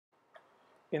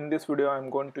In this video I am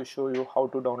going to show you how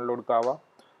to download GUAVA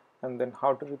and then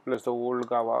how to replace the old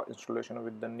GUAVA installation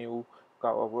with the new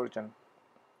GUAVA version.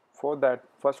 For that,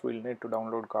 first we'll need to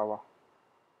download GUAVA.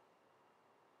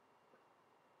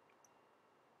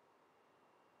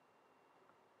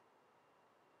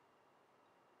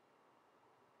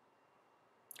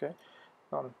 Okay,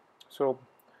 so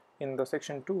in the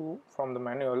section 2 from the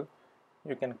manual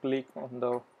you can click on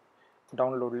the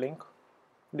download link.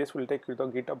 This will take you to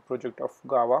the GitHub project of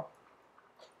GUAVA.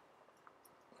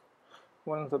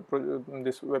 Once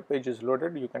this web page is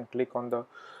loaded, you can click on the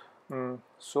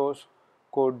source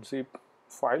code zip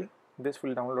file. This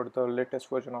will download the latest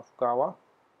version of GUAVA,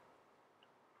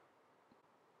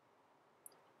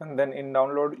 and then in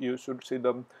download you should see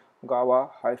the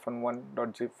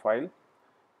GUAVA-1.zip file.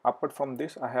 Apart from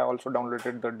this, I have also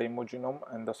downloaded the demo genome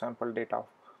and the sample data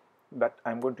that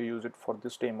I'm going to use it for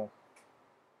this demo.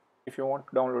 If you want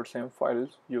to download same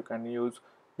files, you can use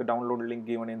the download link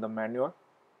given in the manual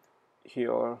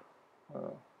here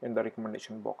in the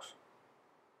recommendation box.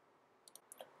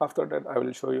 After that, I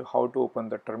will show you how to open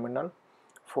the terminal.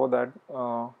 For that,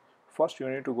 first you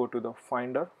need to go to the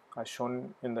Finder as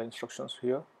shown in the instructions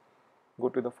here. Go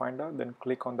to the Finder, then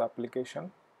click on the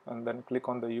application and then click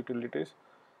on the utilities,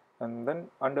 and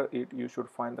then under it you should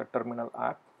find the terminal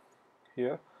app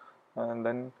here, and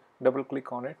then double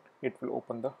click on it. It will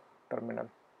open the terminal.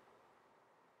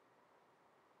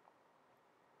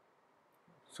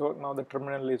 So now the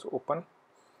terminal is open.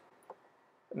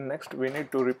 Next we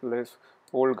need to replace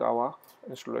old GUAVA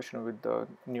installation with the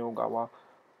new GUAVA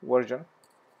version.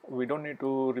 We don't need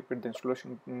to repeat the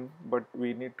installation, but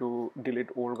we need to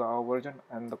delete old GUAVA version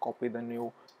and copy the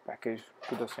new package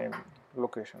to the same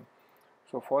location.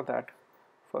 So for that,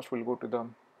 first we'll go to the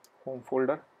home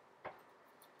folder.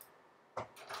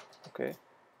 Okay,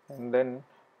 and then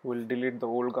we'll delete the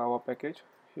old GUAVA package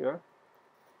here.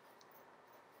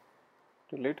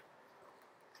 Delete.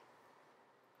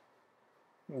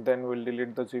 Then we'll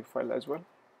delete the zip file as well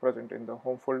present in the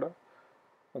home folder.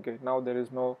 Okay, now there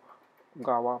is no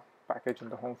GUAVA package in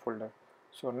the home folder.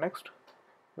 So next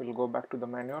we'll go back to the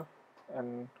manual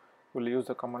and we'll use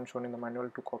the command shown in the manual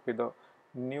to copy the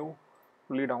new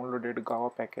fully downloaded GUAVA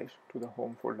package to the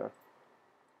home folder.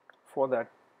 For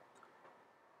that,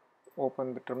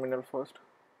 open the terminal first,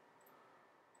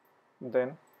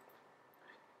 then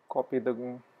copy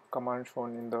the command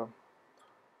shown in the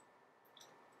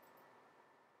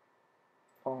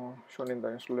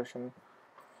installation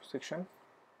section,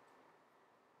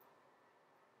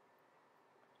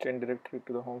 change directory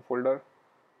to the home folder,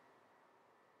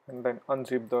 and then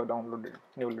unzip the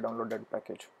newly downloaded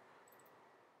package.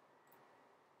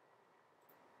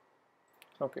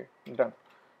 Okay, done.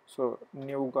 So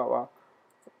new GUAVA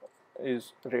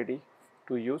is ready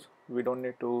to use. We don't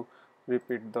need to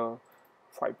repeat the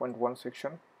 5.1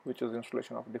 section, which is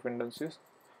installation of dependencies.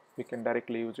 We can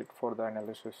directly use it for the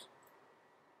analysis.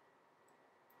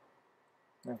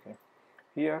 Okay,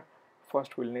 here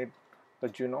first we'll need the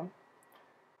genome.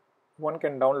 One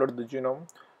can download the genome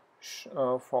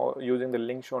for using the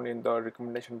link shown in the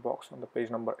recommendation box on the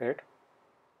page number 8,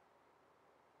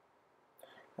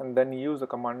 and then use the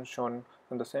command shown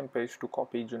on the same page to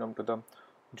copy genome to the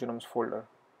genomes folder.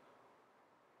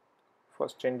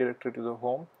 First change directory to the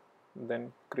home,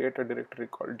 then create a directory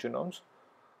called genomes,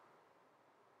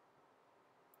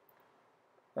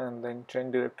 and then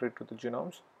change directory to the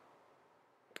genomes.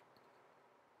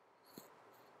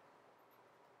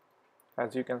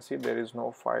 As you can see, there is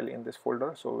no file in this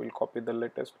folder, so we'll copy the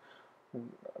latest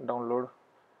downloaded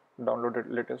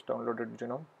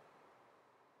genome.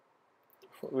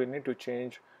 We need to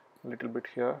change a little bit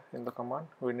here in the command.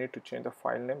 We need to change the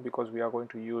file name because we are going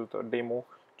to use the demo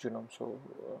genome. So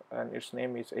and its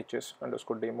name is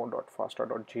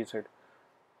hs_demo.fasta.gz.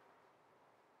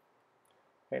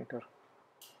 Enter.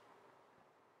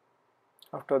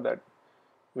 After that,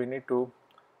 we need to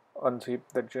unzip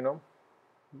that genome,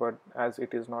 but as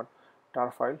it is not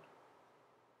tar file,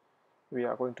 we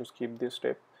are going to skip this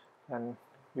step and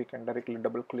we can directly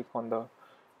double click on the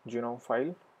genome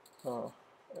file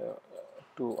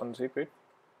to unzip it.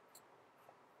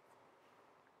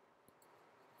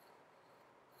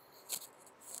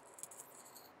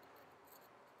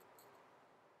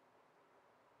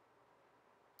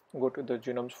 Go to the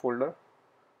genomes folder,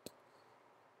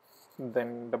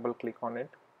 then double click on it.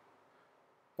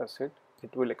 That's it.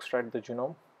 It will extract the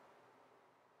genome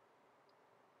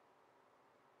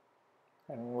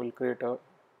and we'll create a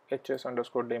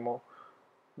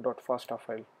hs_demo.fasta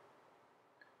file.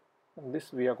 And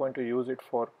this we are going to use it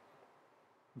for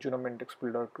genome index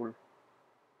builder tool.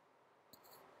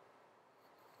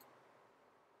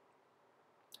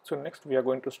 So next we are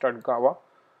going to start GUAVA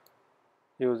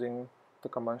using the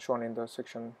command shown in the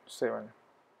section 7.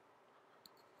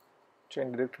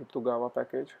 Change directory to GUAVA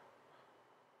package,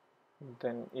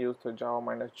 then use the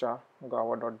java-jar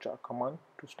guava.jar command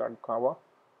to start GUAVA.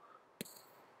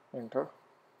 Enter.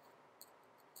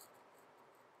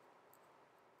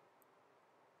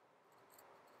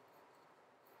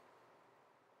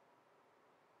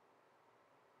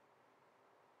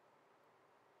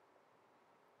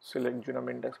 Select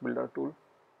Genome Index Builder tool.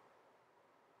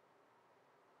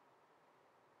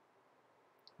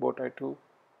 Botai2.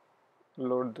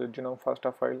 Load the genome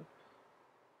FASTA file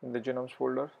in the genomes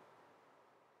folder.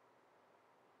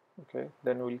 Okay,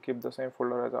 then we'll keep the same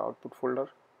folder as the output folder.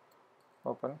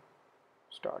 Open,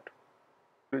 start.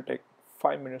 It will take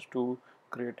 5 minutes to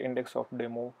create index of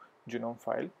demo genome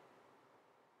file.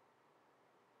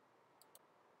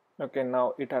 Okay,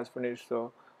 now it has finished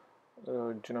the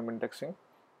genome indexing.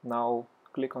 Now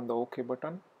click on the OK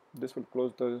button. This will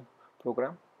close the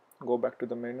program. Go back to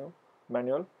the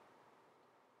manual.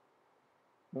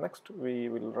 Next we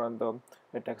will run the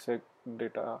ATAC-seq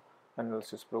data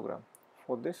analysis program.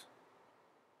 For this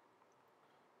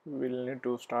we will need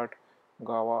to start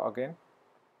GUAVA again,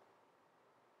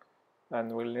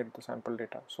 and we'll need the sample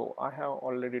data. So I have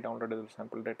already downloaded the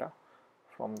sample data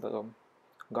from the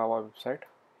GUAVA website.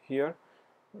 Here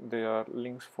there are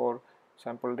links for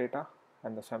sample data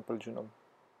and the sample genome.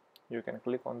 You can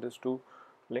click on these two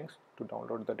links to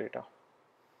download the data.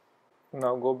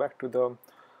 Now go back to the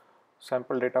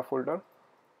sample data folder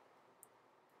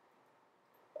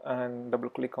and double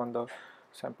click on the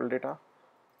sample data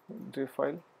zip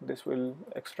file. This will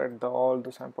extract all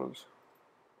the samples,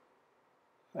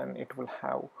 and it will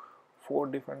have 4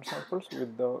 different samples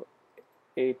with the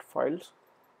 8 files,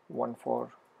 one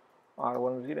for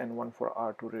R1 read and one for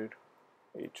R2 read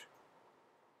each.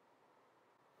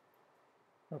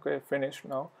 Okay, finished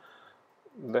now.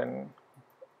 Then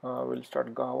we'll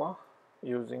start GUAVA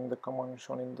using the command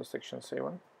shown in the section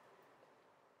 7.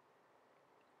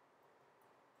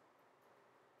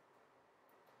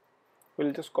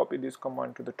 We'll just copy this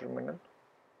command to the terminal.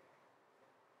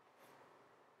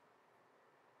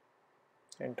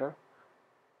 Enter.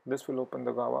 This will open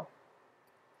the GUAVA.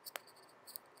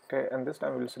 Okay, and this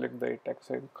time we'll select the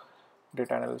ATAC-seq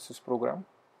data analysis program.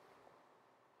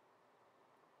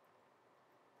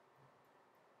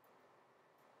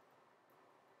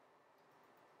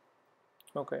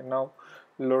 Okay, now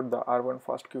load the R1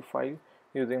 FASTQ file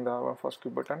using the R1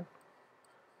 FASTQ button.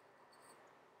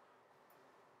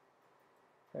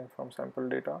 And from sample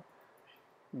data,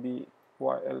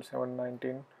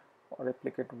 BYL719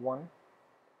 replicate 1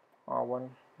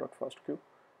 R1.FASTQ,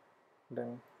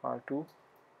 then R2.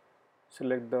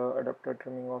 Select the adapter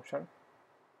trimming option,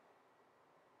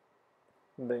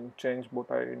 then change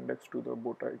Botai index to the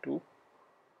Botai2,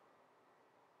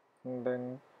 and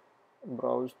then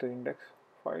browse the index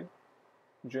file,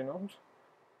 genomes.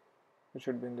 It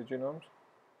should be in the genomes,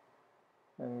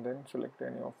 and then select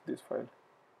any of these files.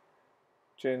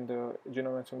 Change the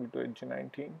genome assembly to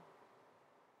G19.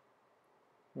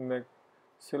 Next,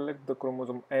 select the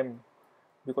chromosome M,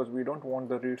 because we don't want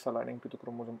the reads aligning to the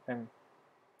chromosome M,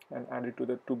 and add it to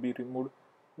the to be removed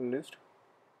list.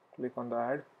 Click on the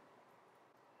add.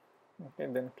 Okay,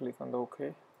 then click on the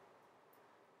OK.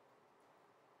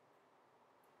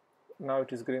 Now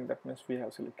it is green, that means we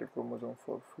have selected chromosome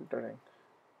for filtering.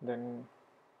 Then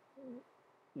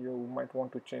you might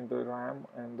want to change the RAM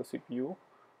and the CPU,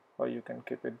 or you can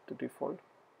keep it the default.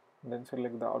 Then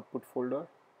select the output folder.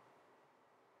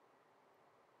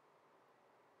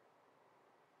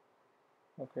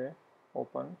 Okay,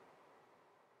 open.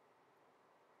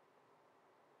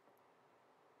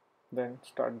 Then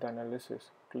start the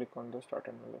analysis. Click on the start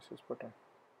analysis button.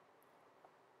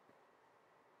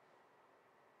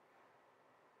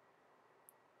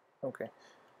 Okay,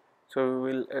 so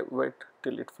we will wait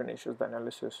till it finishes the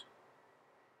analysis.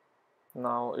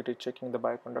 Now it is checking the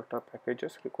bioconductor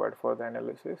packages required for the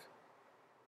analysis.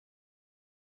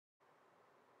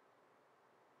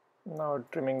 Now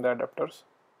trimming the adapters.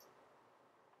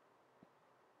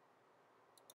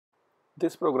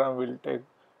 This program will take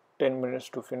 10 minutes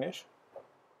to finish,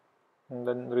 and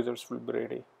then the results will be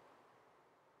ready.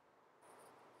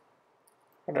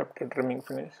 Adapter trimming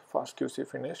finished, FastQC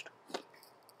finished.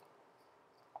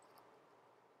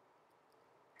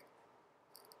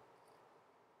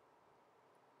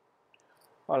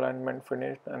 Alignment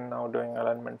finished, and now doing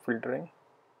alignment filtering.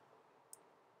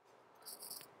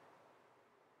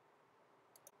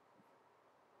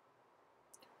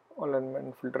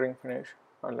 Alignment filtering finished,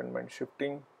 alignment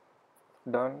shifting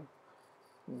done,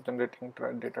 generating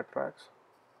data tracks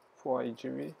for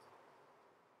IGV.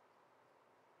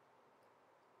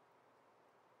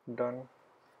 done.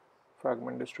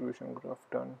 Fragment distribution graph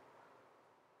done.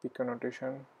 Peak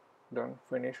annotation done.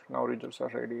 Finish. Now results are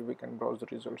ready. We can browse the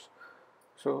results.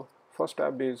 So first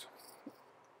tab is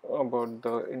about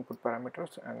the input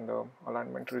parameters and the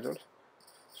alignment results.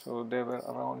 So there were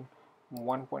around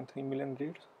 1.3 million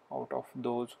reads. Out of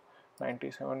those,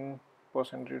 97%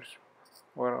 reads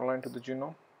were aligned to the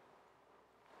genome,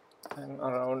 and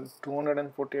around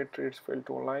 248 reads failed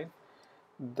to align.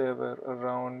 There were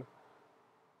around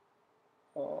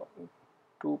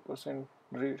 2%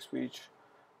 reads which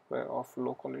were of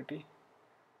low quality,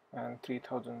 and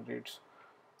 3000 reads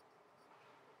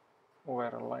were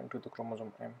aligned to the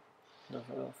chromosome M.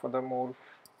 Furthermore,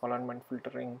 alignment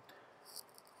filtering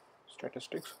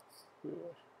statistics,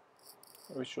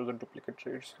 which show the duplicate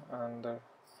reads and the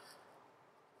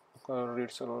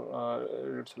reads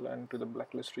aligned to the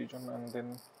blacklist region, and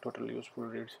then total useful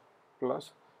reads,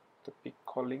 plus the peak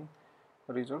calling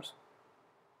results.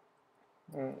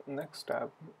 Next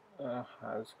tab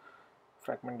has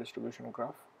fragment distribution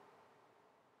graph.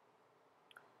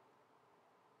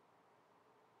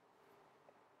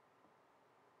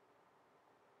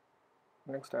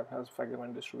 Next tab has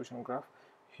fragment distribution graph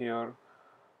here,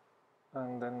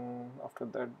 and then after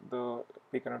that the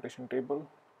peak annotation table.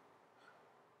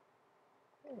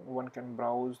 One can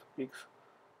browse the peaks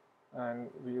and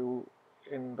view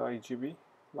in the IGV.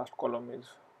 Last column is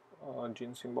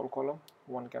gene symbol column.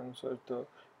 One can search the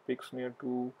peaks near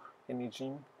to any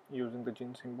gene using the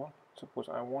gene symbol. Suppose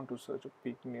I want to search a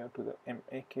peak near to the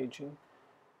MAK gene.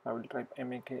 I will type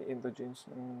MAK in the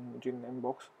gene name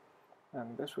box,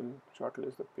 and this will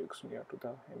shortlist the peaks near to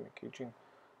the MAK gene.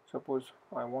 Suppose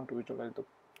I want to visualize the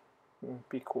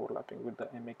peak overlapping with the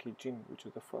MAK gene, which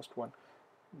is the first one.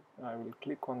 I will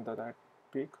click on that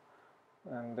peak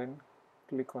and then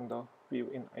click on the view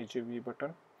in IGV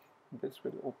button. This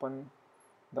will open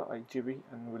the IGV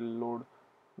and will load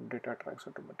data tracks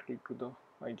automatically to the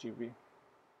IGV.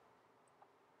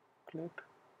 Click.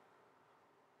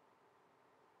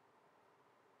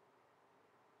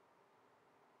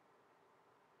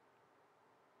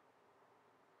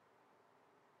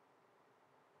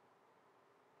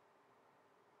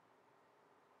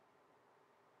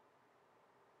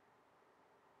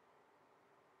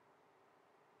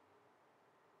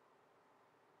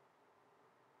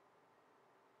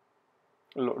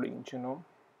 Loading genome.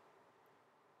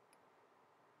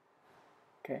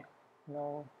 Okay,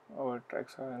 now our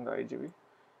tracks are in the IGV.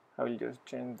 I will just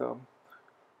change the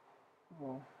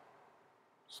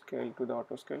scale to the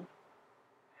auto scale.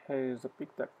 Here is the peak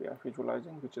that we are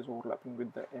visualizing, which is overlapping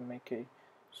with the MAK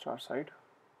star site.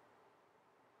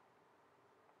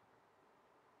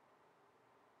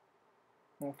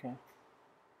 Okay,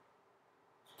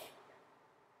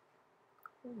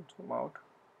 zoom out.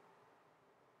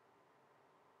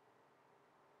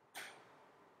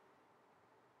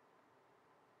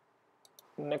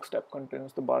 Next step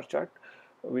contains the bar chart,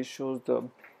 which shows the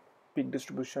peak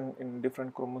distribution in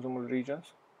different chromosomal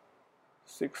regions.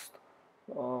 Sixth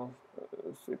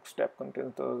step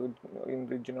contains the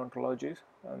enriched gene ontologies,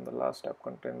 and the last step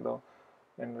contains the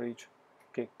enriched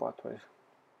cake pathways.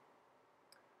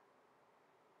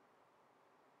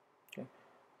 Okay.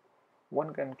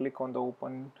 One can click on the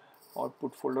open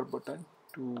output folder button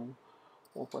to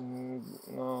open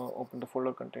the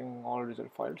folder containing all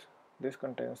result files. This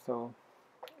contains the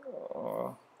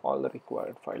all the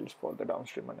required files for the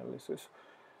downstream analysis,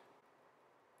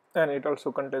 and it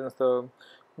also contains the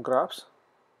graphs.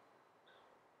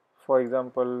 For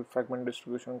example, fragment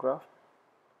distribution graph.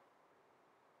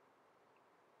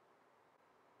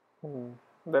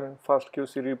 Then fast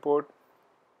QC report,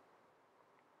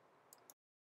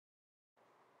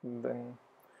 then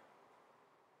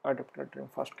adapted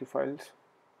FASTQ files,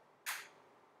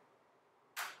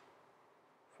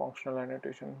 functional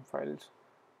annotation files,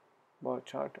 bar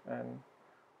chart, and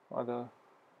other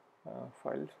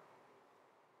files.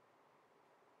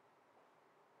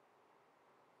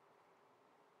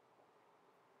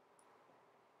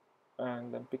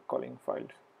 And then peak calling files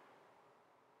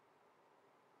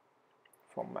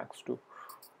from max2.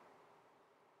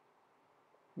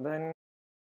 Then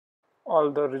all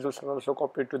the results are also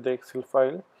copied to the Excel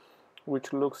file,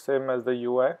 which looks same as the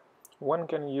UI. One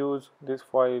can use this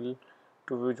file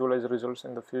to visualize results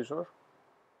in the future.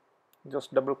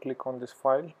 Just double click on this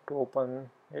file to open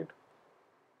it.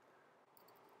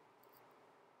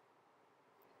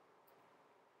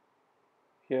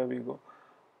 Here we go.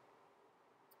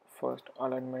 First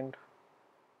alignment,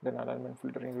 then alignment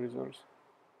filtering results,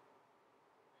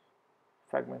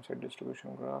 fragment set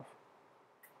distribution graph,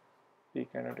 peak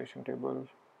annotation table,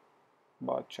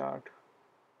 bar chart,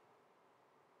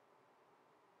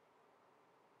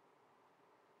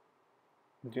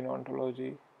 gene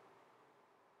ontology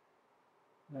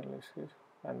analysis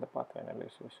and the pathway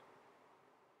analysis.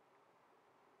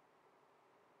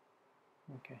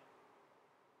 Okay,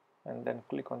 and then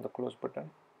click on the close button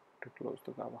to close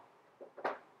the GUAVA.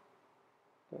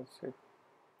 That's it.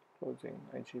 Closing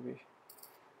IGV.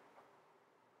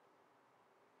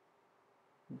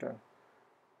 Done.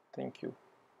 Thank you.